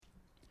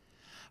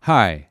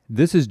Hi,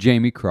 this is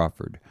Jamie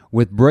Crawford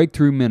with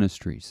Breakthrough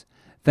Ministries.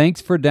 Thanks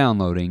for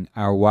downloading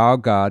our Wow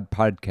God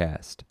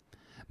podcast.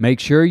 Make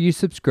sure you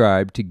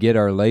subscribe to get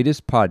our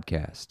latest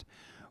podcast.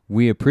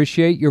 We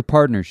appreciate your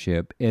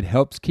partnership. It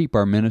helps keep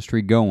our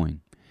ministry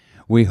going.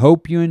 We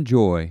hope you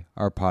enjoy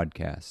our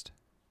podcast.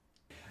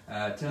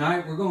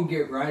 Tonight we're going to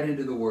get right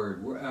into the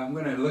Word. I'm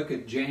going to look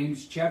at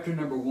James chapter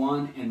number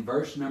 1 and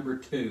verse number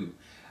 2.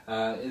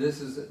 This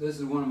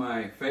is one of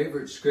my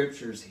favorite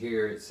scriptures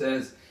here. It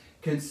says,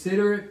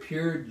 "Consider it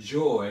pure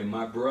joy,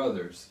 my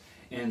brothers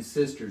and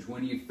sisters,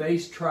 when you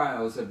face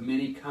trials of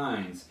many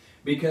kinds,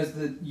 because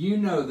you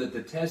know that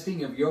the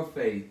testing of your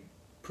faith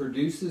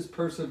produces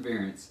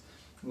perseverance.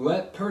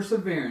 Let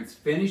perseverance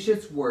finish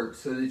its work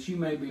so that you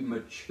may be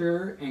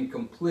mature and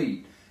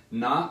complete,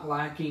 not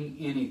lacking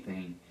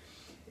anything.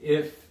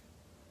 If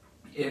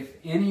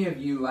any of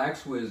you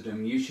lacks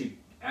wisdom, you should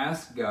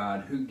ask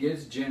God, who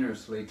gives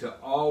generously to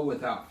all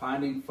without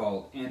finding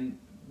fault, and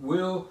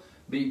will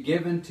be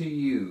given to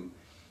you.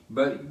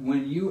 But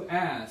when you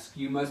ask,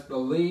 you must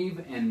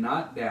believe and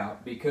not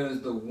doubt,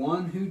 because the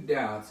one who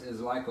doubts is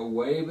like a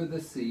wave of the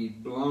sea,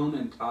 blown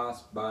and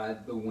tossed by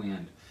the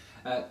wind."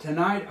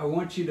 Tonight, I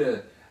want you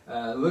to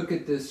look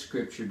at this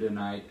scripture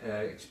tonight,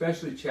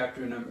 especially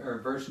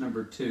verse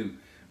number 2,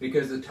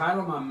 because the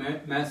title of my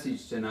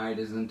message tonight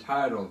is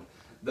entitled,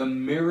 "The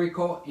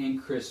Miracle in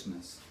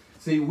Christmas."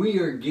 See, we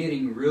are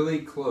getting really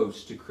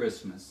close to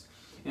Christmas.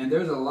 And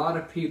there's a lot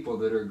of people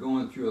that are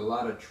going through a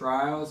lot of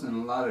trials and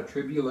a lot of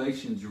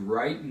tribulations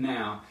right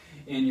now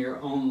in your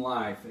own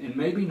life. And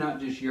maybe not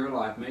just your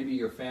life, maybe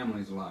your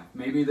family's life.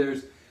 Maybe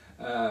there's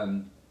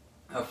a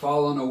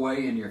fallen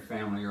away in your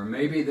family, or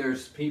maybe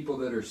there's people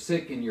that are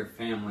sick in your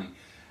family.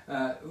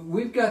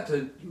 We've got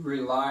to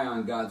rely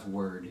on God's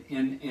Word.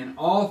 In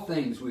all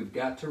things, we've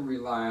got to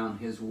rely on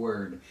His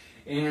Word.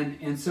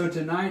 And so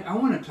tonight, I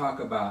want to talk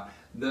about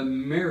the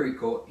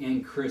miracle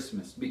in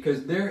Christmas,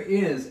 because there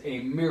is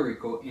a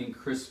miracle in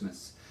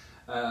Christmas.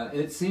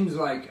 It seems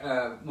like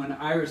when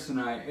Iris and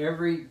I,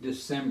 every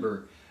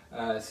December,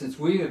 since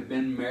we have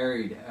been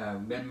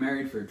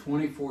married for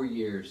 24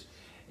 years,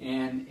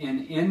 and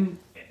in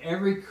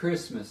every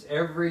Christmas,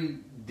 every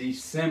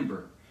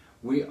December,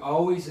 we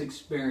always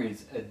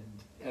experience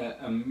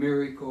a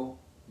miracle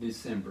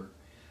December.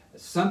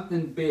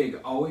 Something big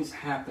always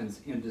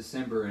happens in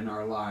December in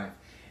our life.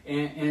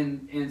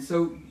 And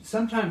so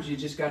sometimes you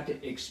just got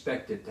to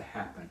expect it to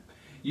happen.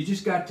 You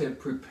just got to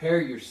prepare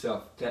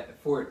yourself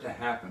for it to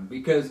happen,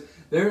 because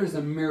there is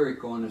a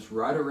miracle and it's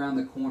right around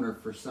the corner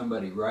for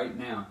somebody right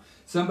now.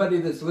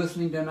 Somebody that's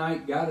listening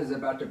tonight, God is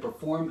about to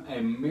perform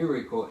a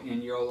miracle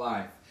in your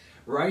life.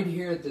 Right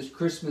here at this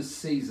Christmas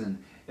season,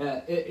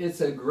 it's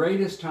the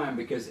greatest time,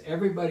 because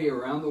everybody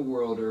around the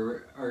world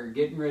are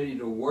getting ready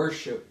to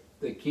worship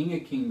the King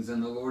of Kings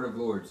and the Lord of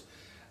Lords.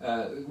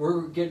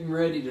 We're getting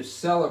ready to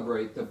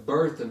celebrate the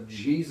birth of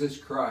Jesus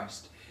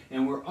Christ.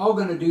 And we're all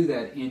going to do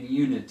that in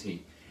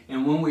unity.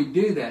 And when we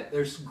do that,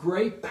 there's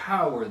great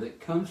power that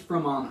comes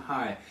from on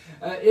high.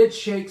 It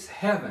shakes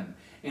heaven.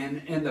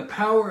 And the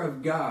power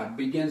of God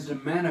begins to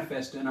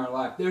manifest in our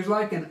life. There's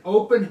like an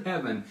open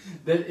heaven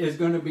that is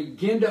going to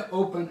begin to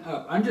open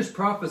up. I'm just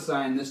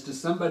prophesying this to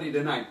somebody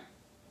tonight.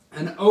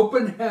 An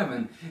open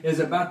heaven is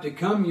about to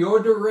come your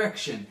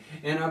direction.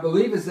 And I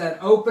believe as that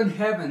open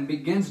heaven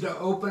begins to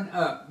open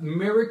up,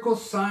 miracle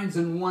signs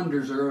and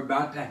wonders are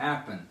about to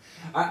happen.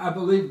 I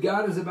believe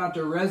God is about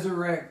to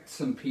resurrect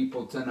some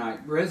people tonight.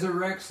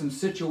 Resurrect some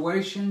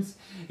situations.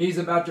 He's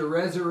about to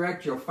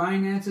resurrect your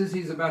finances.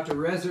 He's about to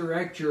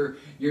resurrect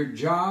your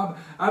job.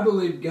 I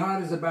believe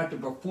God is about to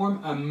perform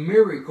a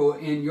miracle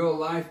in your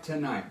life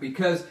tonight,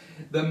 because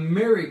the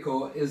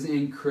miracle is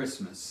in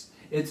Christmas.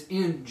 It's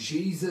in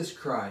Jesus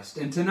Christ.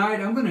 And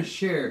tonight I'm going to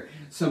share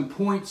some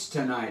points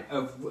tonight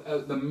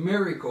of the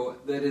miracle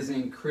that is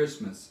in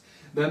Christmas.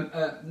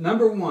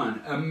 Number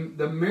one,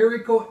 the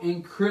miracle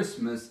in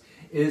Christmas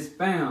is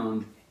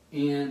found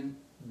in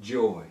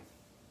joy.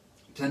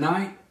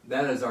 Tonight,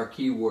 that is our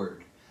key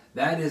word.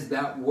 That is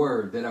that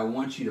word that I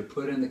want you to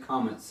put in the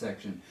comment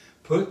section.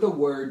 Put the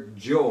word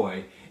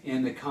joy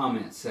in the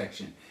comment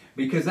section,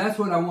 because that's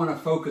what I want to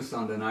focus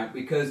on tonight.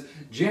 Because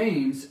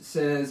James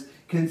says,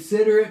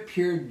 "Consider it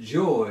pure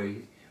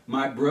joy,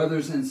 my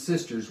brothers and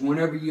sisters,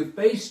 whenever you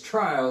face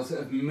trials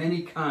of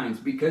many kinds,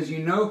 because you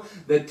know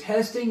the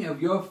testing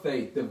of your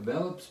faith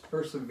develops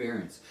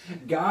perseverance."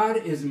 God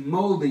is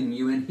molding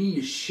you, and He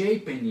is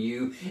shaping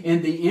you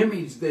in the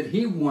image that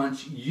He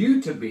wants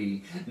you to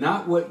be,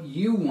 not what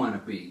you want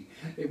to be,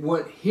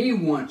 what He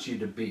wants you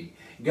to be.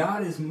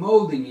 God is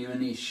molding you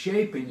and He's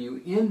shaping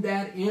you in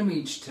that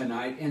image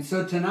tonight. And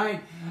so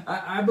tonight,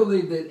 I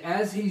believe that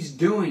as He's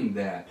doing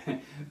that,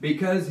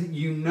 because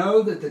you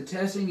know that the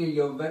testing of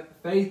your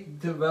faith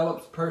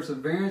develops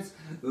perseverance,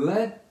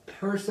 let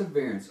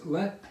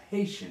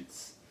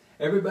patience.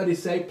 Everybody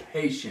say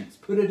patience.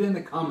 Put it in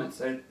the comment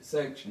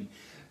section.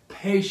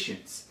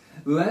 Patience.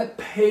 Let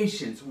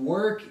patience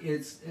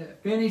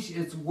finish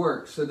its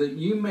work so that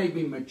you may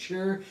be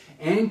mature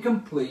and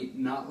complete,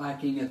 not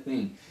lacking a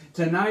thing.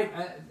 Tonight,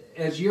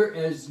 as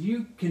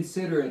you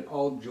consider it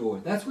all joy,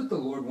 that's what the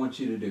Lord wants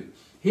you to do.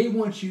 He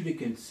wants you to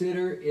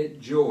consider it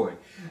joy.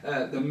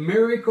 The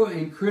miracle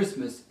in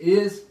Christmas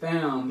is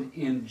found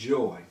in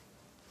joy.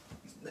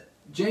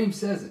 James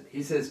says it.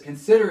 He says,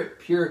 consider it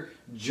pure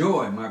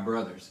joy, my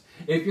brothers.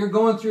 If you're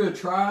going through a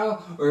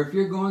trial or if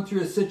you're going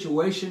through a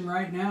situation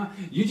right now,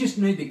 you just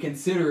need to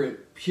consider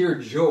it pure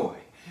joy.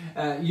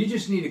 You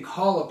just need to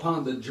call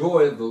upon the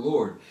joy of the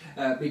Lord.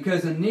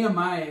 Because in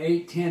Nehemiah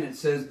 8:10 it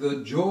says,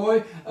 the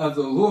joy of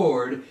the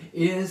Lord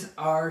is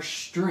our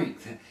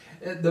strength.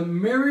 The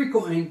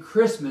miracle in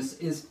Christmas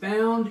is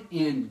found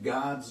in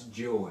God's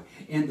joy,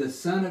 in the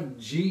Son of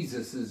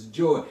Jesus'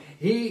 joy.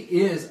 He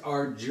is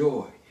our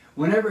joy.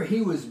 Whenever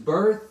he was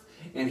birthed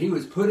and he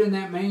was put in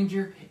that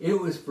manger, it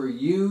was for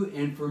you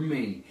and for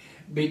me,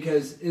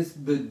 because it's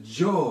the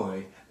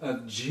joy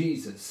of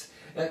Jesus.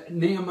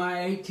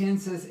 Nehemiah 8:10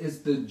 says, it's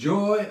the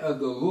joy of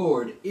the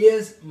Lord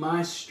is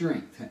my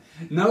strength.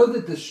 Know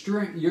that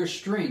your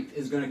strength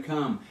is going to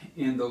come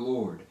in the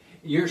Lord.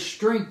 Your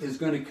strength is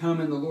going to come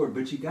in the Lord,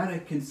 but you got to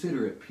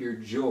consider it pure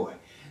joy.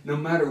 No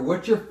matter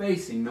what you're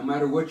facing, no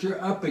matter what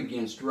you're up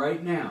against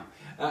right now,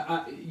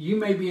 you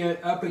may be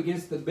up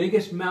against the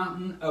biggest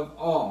mountain of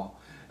all.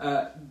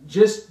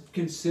 Just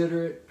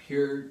consider it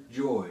pure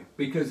joy,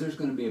 because there's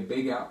going to be a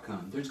big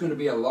outcome. There's going to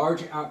be a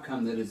large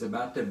outcome that is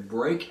about to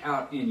break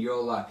out in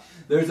your life.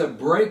 There's a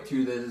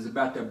breakthrough that is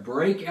about to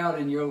break out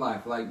in your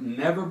life like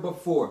never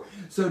before.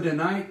 So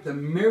tonight, the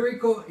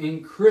miracle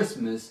in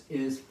Christmas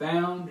is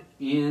found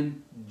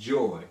in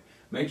joy.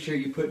 Make sure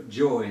you put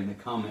joy in the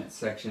comment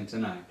section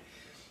tonight.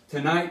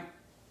 Tonight,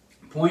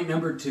 point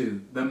number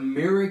 2, the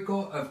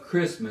miracle of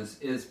Christmas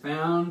is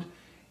found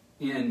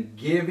in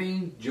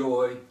giving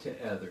joy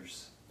to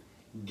others.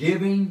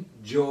 Giving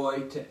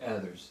joy to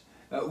others.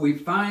 We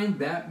find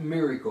that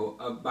miracle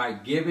by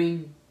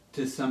giving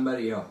to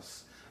somebody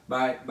else.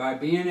 By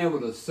being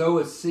able to sow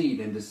a seed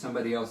into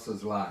somebody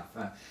else's life.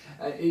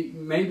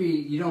 Maybe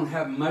you don't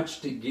have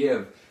much to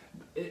give.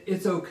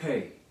 It's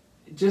okay.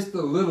 Just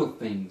the little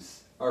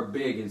things are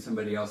big in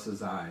somebody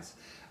else's eyes.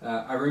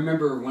 I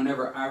remember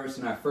whenever Iris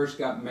and I first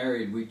got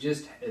married, we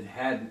just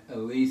had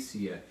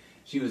Alicia.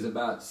 She was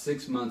about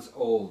 6 months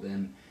old,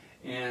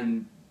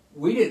 and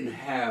we didn't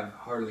have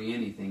hardly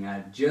anything. I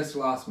had just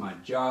lost my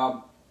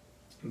job,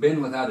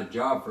 been without a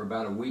job for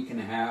about a week and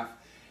a half,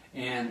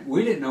 and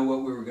we didn't know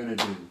what we were going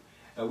to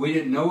do. We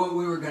didn't know what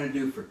we were going to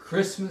do for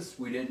Christmas.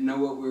 We didn't know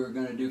what we were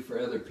going to do for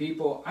other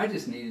people. I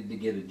just needed to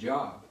get a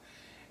job.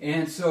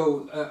 And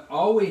so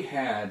all we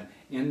had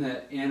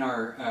in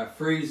our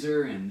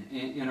freezer and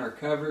in our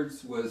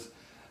cupboards was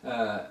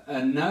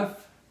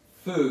enough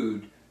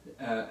food,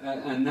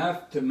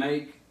 enough to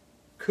make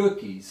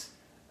cookies.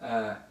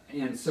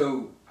 And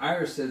so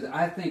Iris says,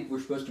 I think we're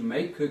supposed to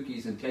make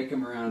cookies and take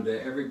them around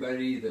to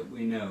everybody that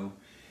we know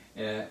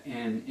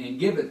and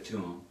give it to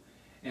them.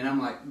 And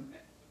I'm like,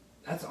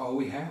 that's all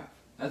we have.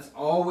 That's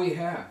all we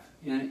have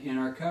in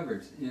our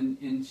cupboards.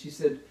 And she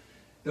said,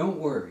 don't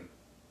worry.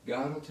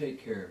 God will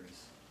take care of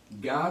us.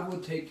 God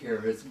will take care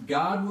of us.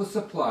 God will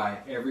supply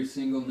every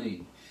single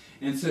need.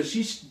 And so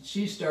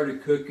she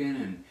started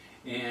cooking,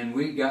 and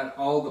we got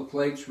all the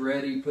plates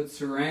ready, put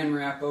saran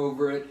wrap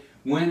over it,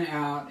 went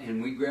out,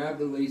 and we grabbed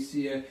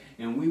Alicia,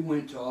 and we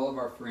went to all of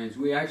our friends.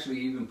 We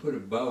actually even put a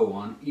bow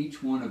on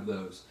each one of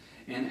those.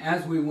 And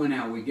as we went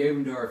out, we gave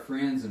them to our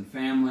friends and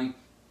family.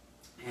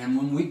 And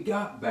when we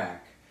got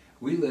back,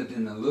 we lived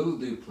in a little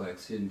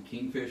duplex here in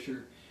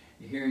Kingfisher,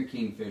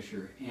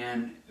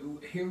 and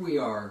here we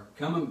are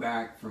coming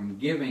back from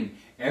giving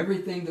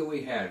everything that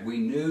we had. We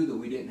knew that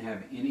we didn't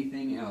have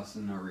anything else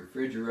in our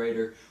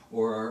refrigerator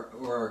or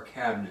our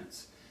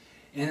cabinets.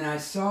 And I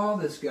saw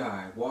this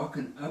guy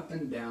walking up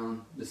and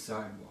down the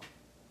sidewalk.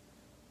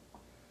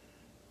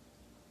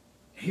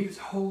 He was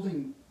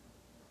holding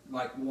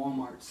like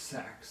Walmart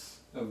sacks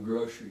of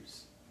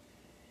groceries.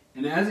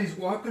 And as he's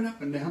walking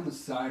up and down the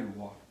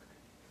sidewalk,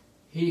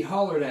 he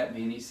hollered at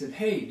me and he said,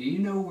 hey, do you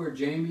know where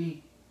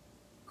Jamie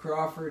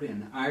Crawford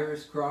and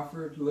Iris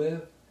Crawford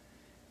live?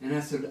 And I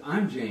said,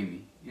 I'm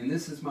Jamie, and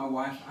this is my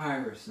wife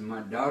Iris and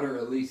my daughter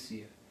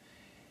Alicia.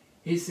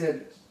 He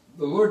said,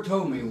 the Lord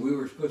told me we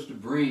were supposed to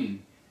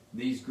bring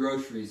these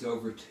groceries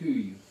over to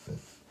you.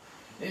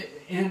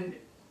 And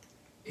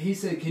he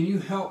said, can you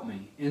help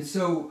me? And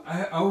so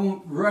I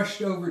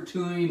rushed over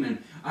to him,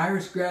 and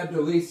Iris grabbed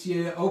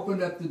Alicia,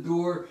 opened up the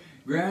door,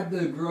 grabbed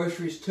the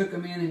groceries, took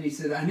them in, and he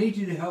said, I need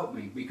you to help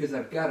me because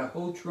I've got a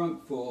whole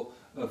trunk full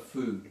of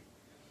food.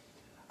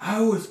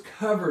 I was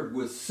covered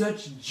with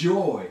such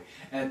joy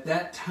at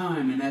that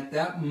time and at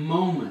that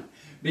moment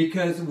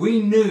because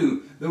we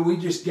knew that we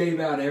just gave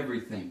out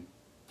everything.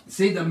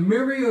 See, the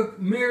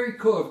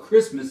miracle of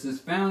Christmas is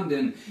found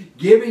in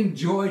giving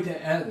joy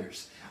to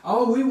others.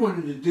 All we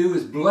wanted to do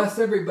is bless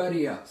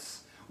everybody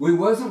else. We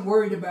wasn't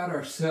worried about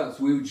ourselves.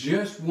 We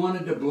just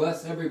wanted to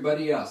bless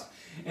everybody else.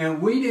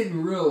 And we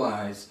didn't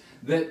realize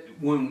that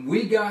when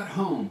we got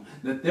home,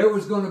 that there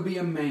was going to be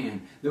a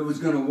man that was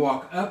going to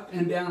walk up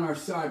and down our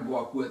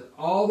sidewalk with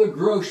all the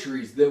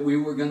groceries that we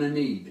were going to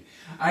need.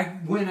 I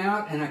went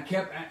out and I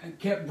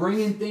kept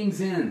bringing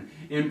things in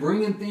and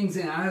bringing things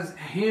in. I was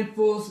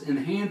handfuls and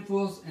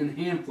handfuls and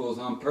handfuls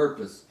on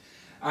purpose.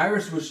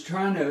 Iris was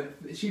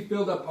she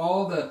filled up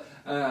all the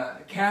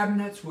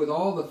cabinets with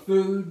all the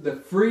food. The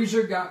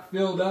freezer got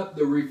filled up.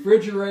 The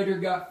refrigerator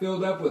got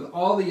filled up with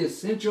all the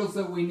essentials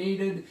that we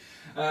needed.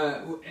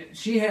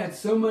 She had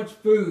so much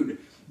food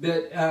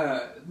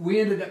that we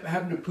ended up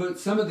having to put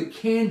some of the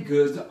canned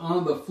goods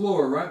on the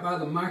floor right by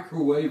the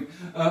microwave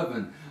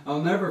oven.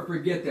 I'll never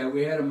forget that.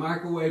 We had a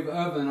microwave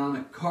oven on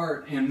a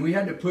cart, and we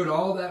had to put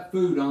all that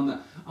food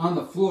on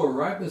the floor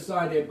right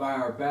beside it by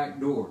our back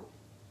door.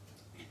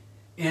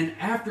 And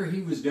after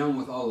he was done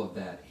with all of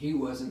that, he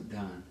wasn't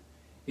done.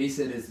 He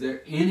said, "Is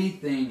there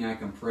anything I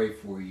can pray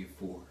for you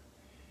for?"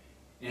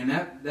 And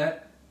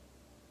that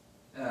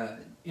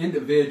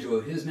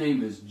individual, his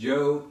name is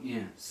Joe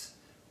Ince.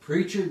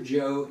 Preacher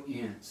Joe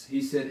Ince.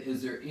 He said,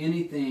 "Is there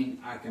anything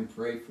I can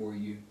pray for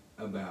you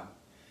about?"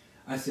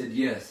 I said,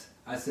 "Yes."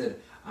 I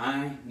said,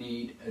 "I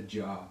need a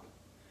job."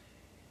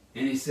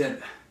 And he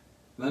said,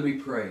 "Let me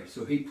pray."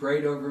 So he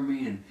prayed over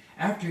me, and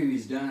after he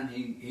was done,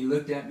 he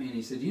looked at me and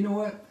he said, "You know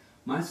what?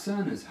 My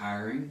son is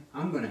hiring.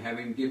 I'm going to have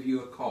him give you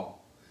a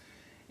call."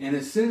 And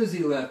as soon as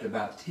he left,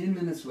 about 10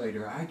 minutes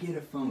later, I get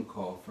a phone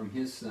call from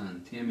his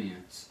son, Tim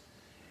Ince.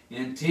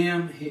 And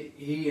Tim,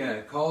 he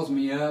calls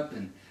me up,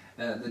 and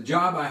the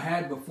job I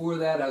had before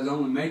that, I was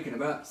only making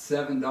about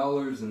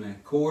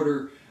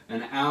 $7.25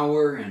 an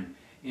hour.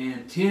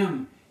 And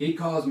Tim, he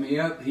calls me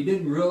up. He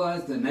didn't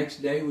realize the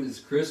next day was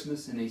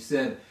Christmas, and he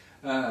said,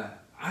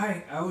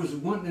 I was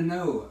wanting to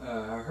know,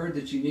 I heard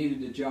that you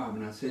needed a job.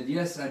 And I said,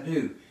 "Yes, I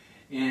do."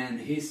 And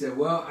he said,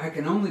 "Well, I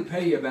can only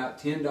pay you about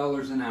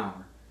 $10 an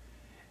hour."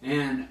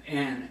 And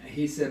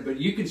he said,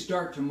 "But you can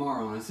start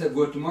tomorrow." And I said,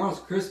 "Well,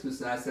 tomorrow's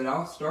Christmas." And I said,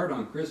 "I'll start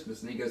on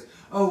Christmas." And he goes,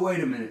 "Oh,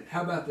 wait a minute.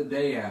 How about the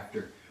day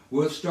after?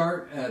 We'll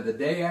start the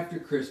day after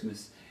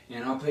Christmas,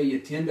 and I'll pay you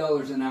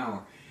 $10 an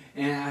hour."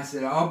 And I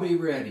said, "I'll be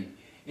ready."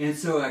 And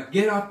so I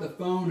get off the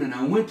phone, and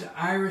I went to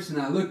Iris,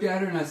 and I looked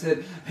at her, and I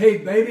said, "Hey,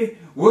 baby,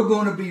 we're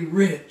going to be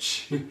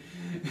rich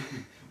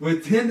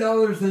with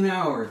 $10 an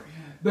hour."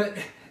 But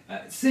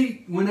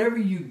see, whenever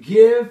you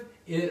give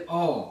it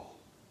all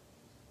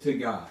to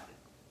God,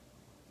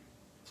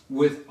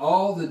 with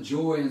all the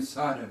joy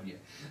inside of you,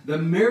 the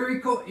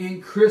miracle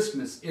in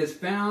Christmas is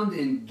found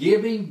in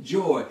giving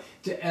joy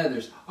to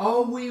others.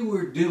 All we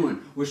were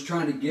doing was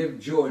trying to give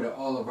joy to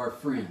all of our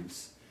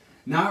friends,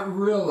 not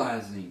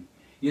realizing,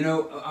 I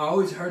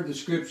always heard the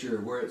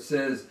scripture where it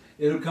says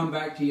it'll come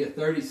back to you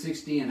 30,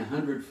 60, and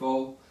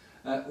 100-fold.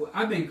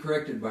 I've been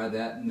corrected by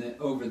that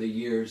over the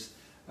years.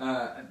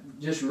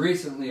 Just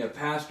recently, a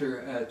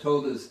pastor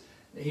told us,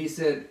 he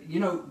said,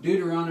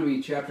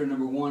 Deuteronomy chapter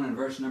number 1 and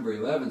verse number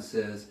 11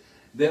 says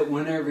that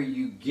whenever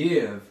you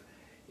give,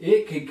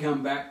 it can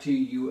come back to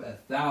you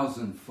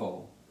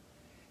 1,000-fold.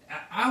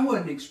 I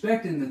wasn't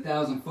expecting the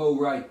 1,000-fold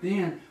right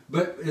then,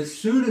 but as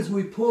soon as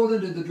we pulled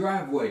into the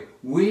driveway,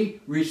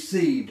 we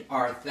received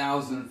our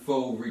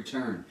 1,000-fold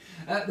return.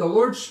 The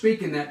Lord's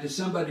speaking that to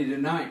somebody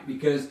tonight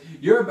because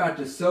you're about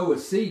to sow a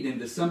seed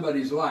into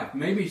somebody's life.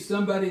 Maybe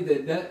somebody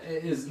that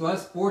is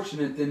less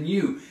fortunate than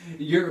you.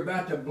 You're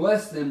about to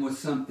bless them with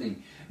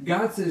something.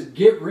 God says,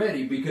 get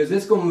ready because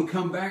it's going to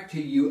come back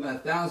to you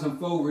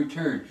 1,000-fold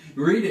return.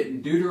 Read it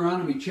in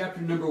Deuteronomy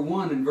chapter number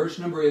 1 and verse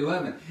number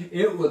 11.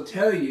 It will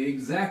tell you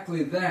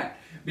exactly that.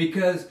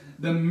 Because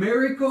the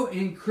miracle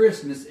in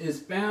Christmas is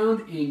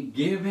found in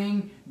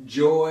giving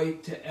joy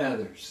to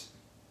others.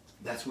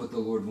 That's what the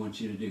Lord wants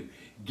you to do.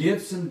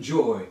 Give some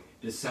joy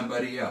to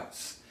somebody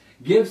else.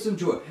 Give some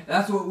joy.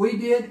 That's what we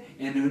did,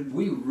 and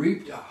we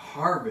reaped a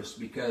harvest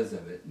because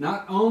of it.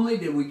 Not only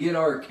did we get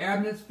our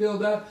cabinets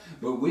filled up,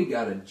 but we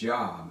got a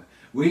job.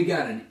 We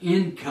got an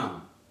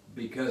income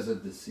because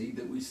of the seed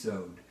that we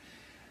sowed.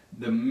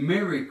 The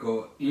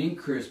miracle in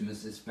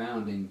Christmas is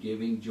found in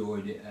giving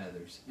joy to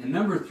others. And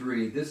number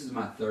 3, this is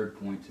my third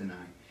point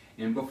tonight.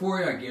 And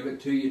before I give it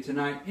to you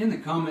tonight, in the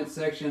comment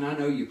section, I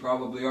know you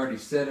probably already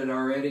said it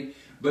already,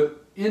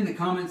 but in the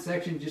comment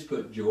section, just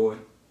put joy,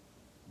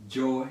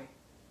 joy,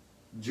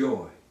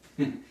 joy.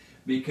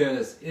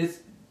 Because it's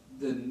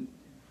the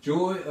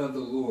joy of the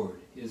Lord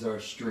is our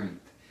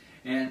strength.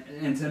 And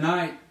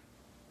tonight,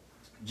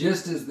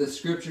 just as the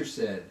scripture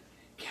said,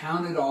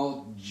 count it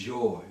all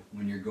joy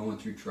when you're going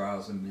through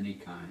trials of many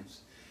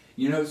kinds.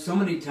 So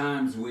many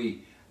times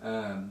when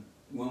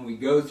we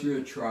go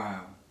through a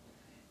trial,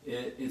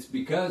 it's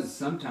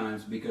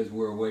sometimes because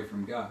we're away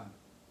from God.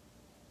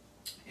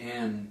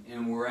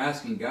 And we're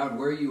asking God,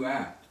 where are you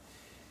at?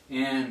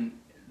 And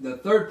the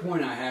third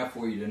point I have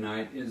for you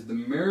tonight is the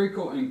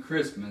miracle in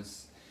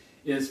Christmas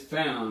is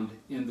found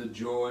in the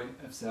joy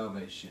of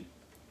salvation.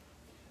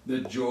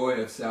 The joy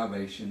of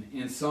salvation.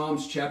 In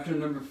Psalms chapter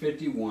number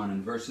 51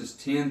 and verses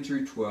 10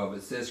 through 12,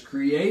 it says,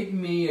 "Create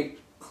me a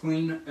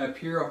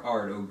pure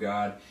heart, O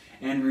God,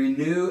 and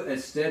renew a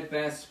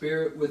steadfast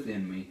spirit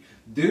within me.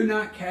 Do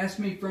not cast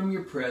me from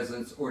your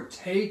presence or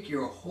take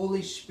your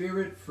Holy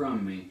Spirit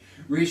from me.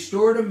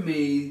 Restore to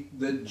me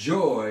the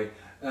joy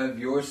of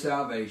your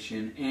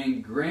salvation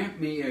and grant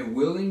me a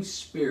willing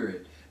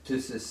spirit to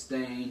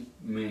sustain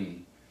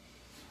me.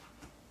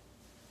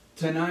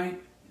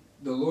 Tonight,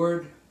 the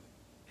Lord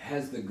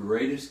has the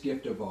greatest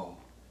gift of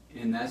all,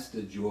 and that's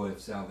the joy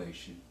of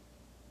salvation.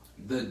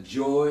 The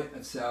joy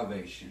of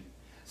salvation.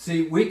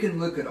 See, we can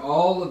look at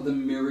all of the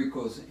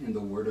miracles in the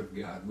Word of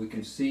God. We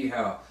can see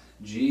how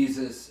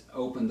Jesus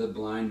opened the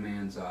blind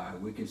man's eye.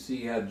 We can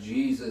see how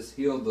Jesus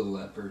healed the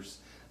lepers,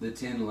 the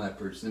 10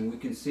 lepers. And we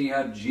can see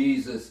how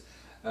Jesus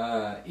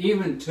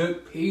even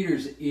took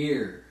Peter's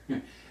ear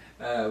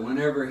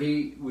whenever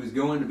he was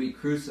going to be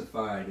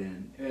crucified.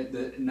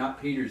 And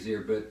not Peter's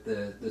ear, but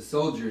the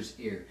soldier's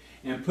ear.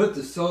 And put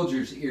the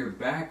soldier's ear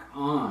back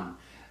on.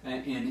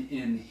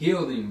 And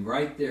healed him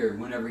right there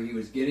whenever he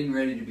was getting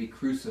ready to be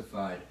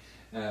crucified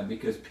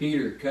because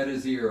Peter cut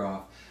his ear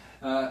off.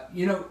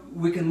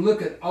 We can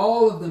look at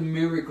all of the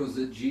miracles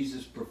that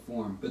Jesus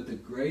performed, but the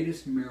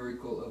greatest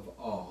miracle of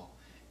all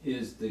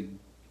is the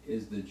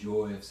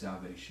joy of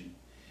salvation.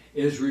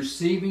 Is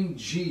receiving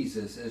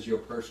Jesus as your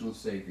personal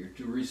Savior.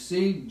 To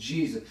receive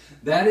Jesus,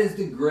 that is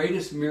the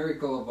greatest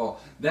miracle of all.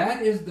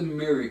 That is the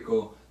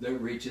miracle that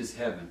reaches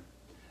heaven.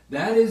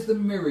 That is the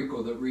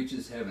miracle that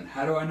reaches heaven.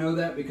 How do I know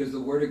that? Because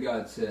the Word of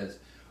God says,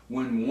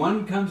 when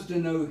one comes to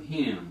know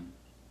Him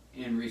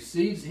and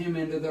receives Him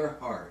into their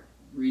heart,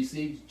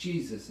 receives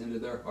Jesus into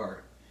their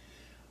heart,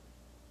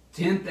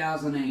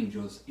 10,000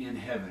 angels in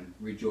heaven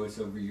rejoice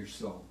over your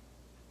soul.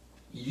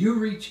 You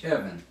reach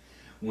heaven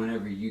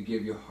whenever you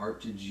give your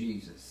heart to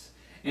Jesus.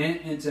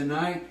 And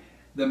tonight,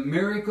 the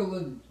miracle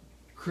of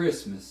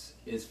Christmas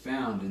is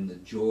found in the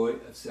joy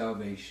of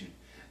salvation.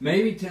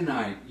 Maybe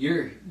tonight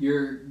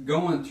you're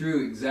going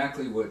through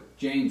exactly what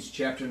James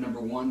chapter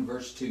number 1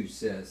 verse 2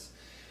 says.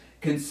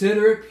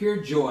 Consider it pure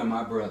joy,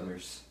 my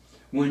brothers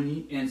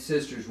and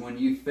sisters, when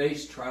you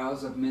face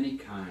trials of many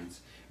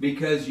kinds,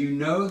 because you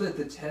know that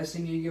the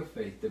testing of your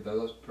faith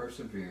develops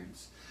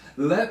perseverance.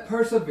 Let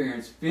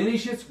perseverance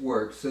finish its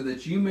work so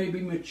that you may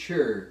be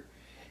mature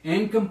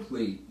and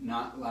complete,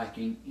 not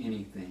lacking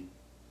anything.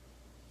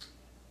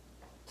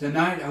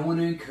 Tonight, I want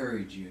to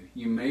encourage you.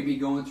 You may be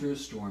going through a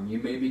storm. You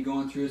may be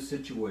going through a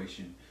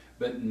situation.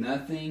 But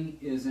nothing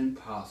is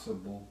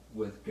impossible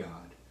with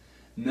God.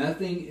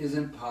 Nothing is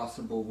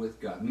impossible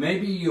with God.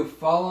 Maybe you've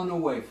fallen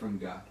away from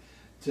God.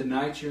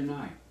 Tonight's your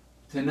night.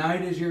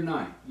 Tonight is your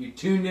night. You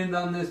tuned in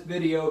on this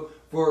video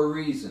for a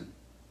reason.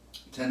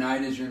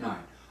 Tonight is your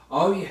night.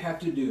 All you have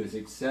to do is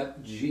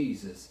accept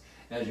Jesus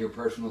as your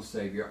personal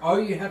Savior. All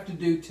you have to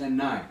do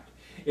tonight,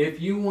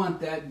 if you want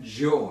that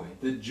joy,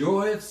 the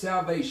joy of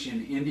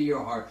salvation into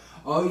your heart,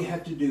 all you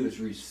have to do is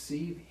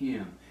receive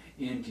Him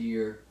into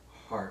your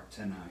heart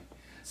tonight.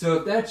 So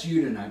if that's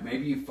you tonight,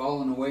 maybe you've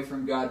fallen away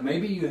from God,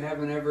 maybe you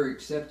haven't ever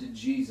accepted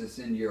Jesus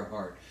into your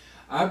heart,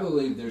 I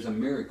believe there's a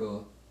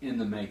miracle in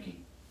the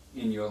making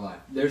in your life.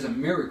 There's a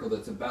miracle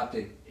that's about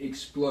to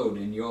explode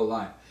in your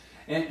life.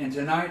 And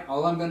tonight,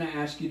 all I'm going to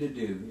ask you to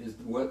do is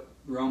what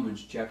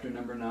Romans chapter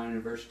number 9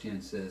 and verse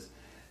 10 says,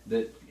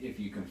 that if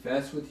you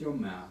confess with your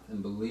mouth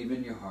and believe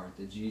in your heart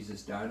that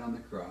Jesus died on the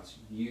cross,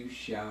 you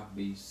shall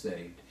be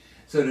saved.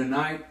 So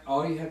tonight,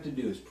 all you have to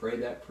do is pray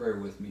that prayer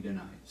with me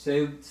tonight.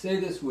 Say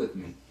this with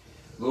me.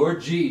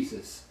 Lord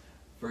Jesus,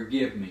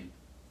 forgive me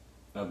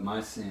of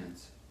my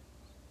sins.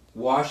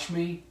 Wash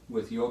me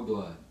with your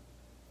blood.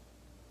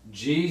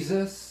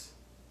 Jesus,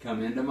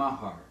 come into my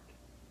heart.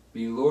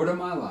 Be Lord of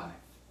my life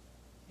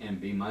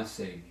and be my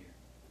Savior.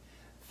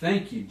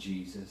 Thank you,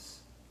 Jesus,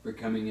 for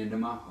coming into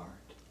my heart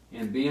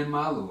and being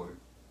my Lord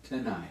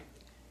tonight,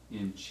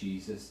 in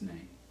Jesus'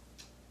 name.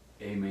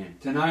 Amen.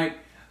 Tonight,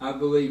 I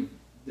believe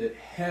that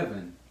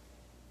heaven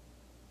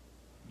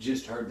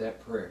just heard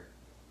that prayer.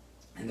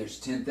 And there's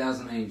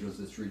 10,000 angels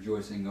that's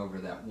rejoicing over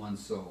that one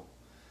soul.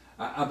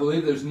 I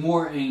believe there's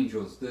more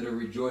angels that are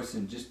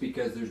rejoicing just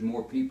because there's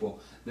more people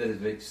that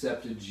have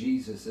accepted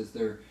Jesus as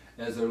their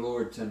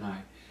Lord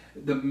tonight.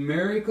 The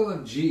miracle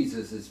of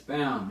Jesus is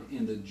found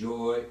in the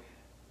joy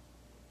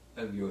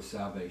of your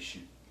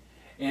salvation.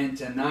 And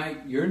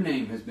tonight, your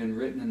name has been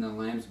written in the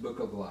Lamb's Book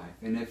of Life.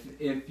 And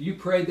if you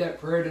prayed that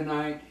prayer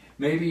tonight,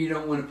 maybe you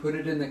don't want to put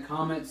it in the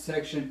comments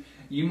section,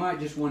 you might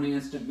just want to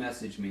instant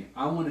message me.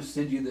 I want to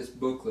send you this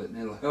booklet,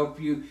 and it'll help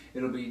you.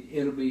 It'll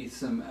be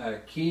some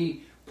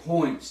key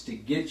points to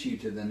get you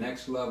to the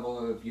next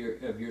level of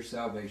your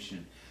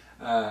salvation.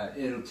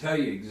 It'll tell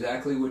you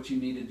exactly what you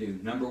need to do.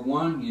 Number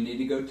 1, you need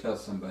to go tell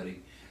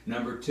somebody.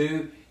 Number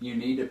 2, you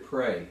need to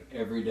pray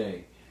every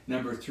day.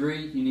 Number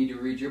 3, you need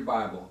to read your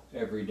Bible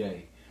every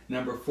day.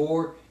 Number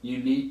 4, you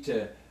need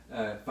to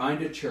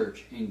find a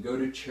church and go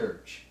to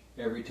church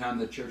every time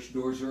the church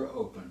doors are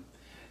open.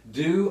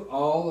 Do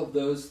all of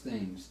those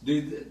things.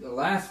 Do the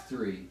last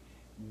 3.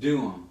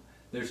 Do them.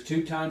 There's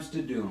 2 times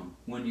to do them.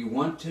 When you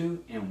want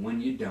to and when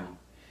you don't.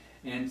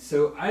 And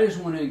so I just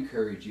want to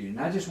encourage you. And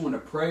I just want to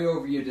pray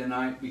over you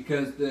tonight,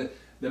 because the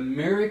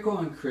miracle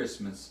in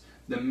Christmas,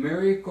 The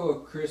miracle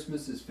of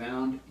Christmas is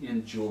found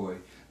in joy.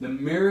 The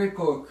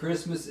miracle of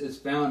Christmas is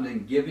found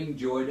in giving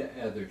joy to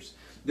others.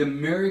 The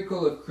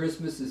miracle of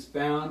Christmas is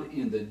found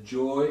in the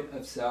joy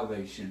of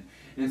salvation.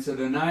 And so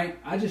tonight,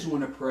 I just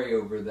want to pray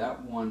over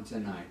that one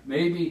tonight.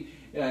 Maybe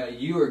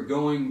you are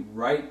going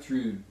right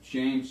through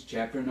James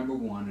chapter number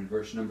 1 and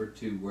verse number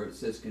 2, where it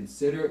says,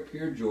 "Consider it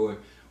pure joy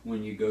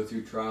when you go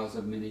through trials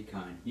of many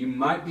kind." You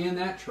might be in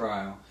that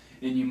trial,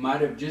 and you might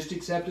have just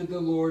accepted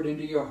the Lord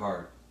into your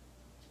heart.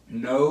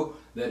 Know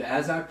that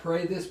as I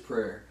pray this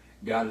prayer,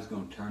 God is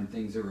going to turn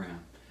things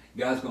around.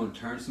 God's going to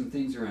turn some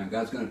things around.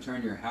 God's going to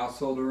turn your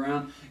household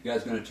around.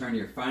 God's going to turn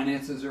your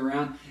finances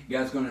around.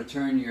 God's going to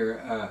turn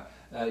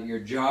your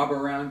job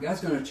around.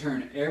 God's going to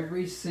turn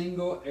every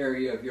single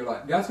area of your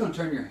life. God's going to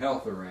turn your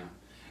health around.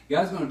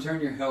 God's going to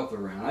turn your health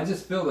around. I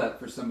just feel that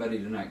for somebody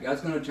tonight.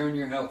 God's going to turn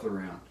your health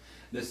around.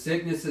 The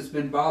sickness that's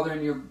been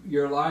bothering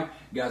your life,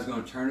 God's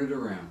going to turn it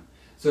around.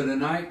 So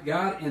tonight,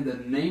 God, in the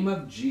name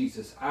of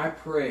Jesus, I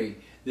pray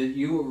that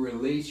you will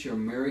release your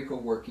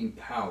miracle-working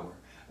power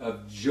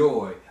of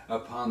joy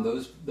upon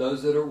those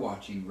that are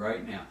watching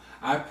right now.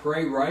 I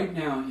pray right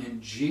now in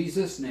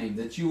Jesus' name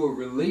that you will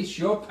release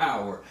your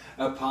power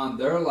upon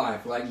their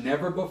life like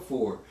never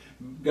before.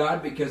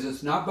 God, because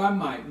it's not by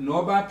might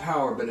nor by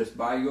power, but it's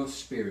by your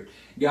Spirit.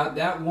 God,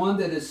 that one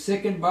that is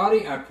sick in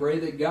body, I pray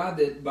that God,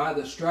 that by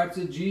the stripes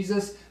of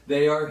Jesus,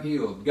 they are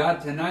healed.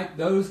 God, tonight,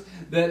 those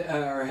that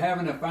are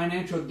having a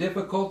financial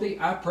difficulty,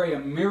 I pray a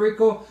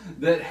miracle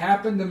that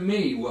happened to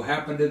me will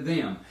happen to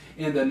them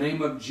in the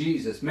name of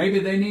Jesus. Maybe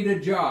they need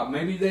a job.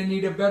 Maybe they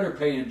need a better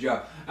paying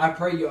job. I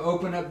pray you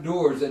open up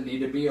doors that need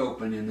to be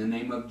open in the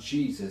name of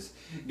Jesus.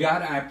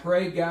 God, I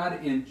pray,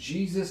 God, in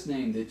Jesus'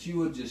 name that you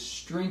will just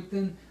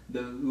strengthen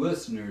the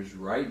listeners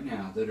right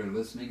now that are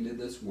listening to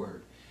this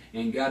word.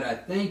 And God, I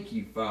thank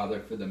you,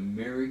 Father, for the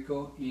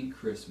miracle in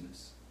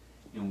Christmas.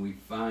 And we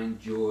find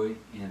joy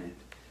in it.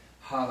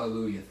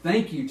 Hallelujah.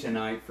 Thank you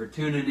tonight for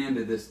tuning in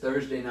to this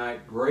Thursday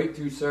night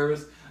breakthrough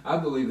service. I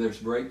believe there's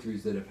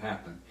breakthroughs that have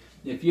happened.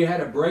 If you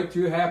had a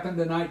breakthrough happen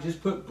tonight,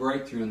 just put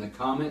breakthrough in the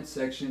comment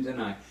section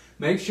tonight.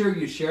 Make sure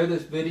you share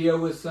this video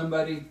with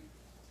somebody.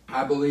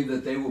 I believe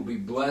that they will be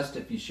blessed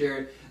if you share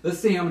it. Let's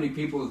see how many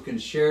people can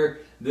share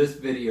this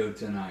video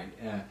tonight.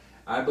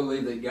 I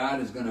believe that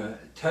God is going to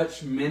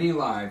touch many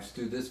lives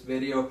through this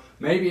video.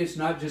 Maybe it's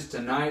not just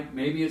tonight.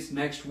 Maybe it's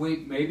next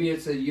week. Maybe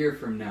it's a year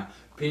from now.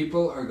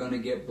 People are going to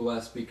get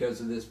blessed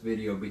because of this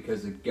video,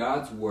 because of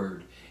God's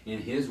Word.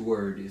 And His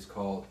Word is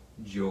called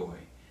joy.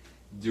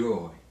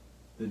 Joy.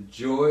 The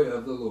joy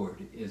of the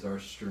Lord is our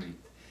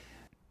strength.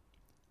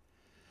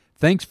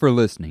 Thanks for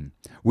listening.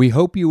 We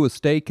hope you will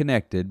stay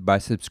connected by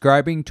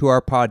subscribing to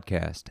our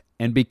podcast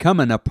and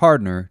becoming a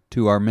partner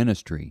to our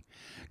ministry.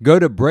 Go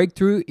to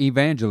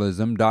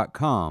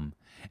breakthroughevangelism.com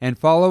and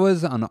follow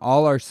us on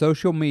all our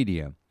social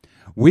media.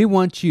 We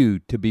want you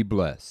to be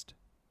blessed.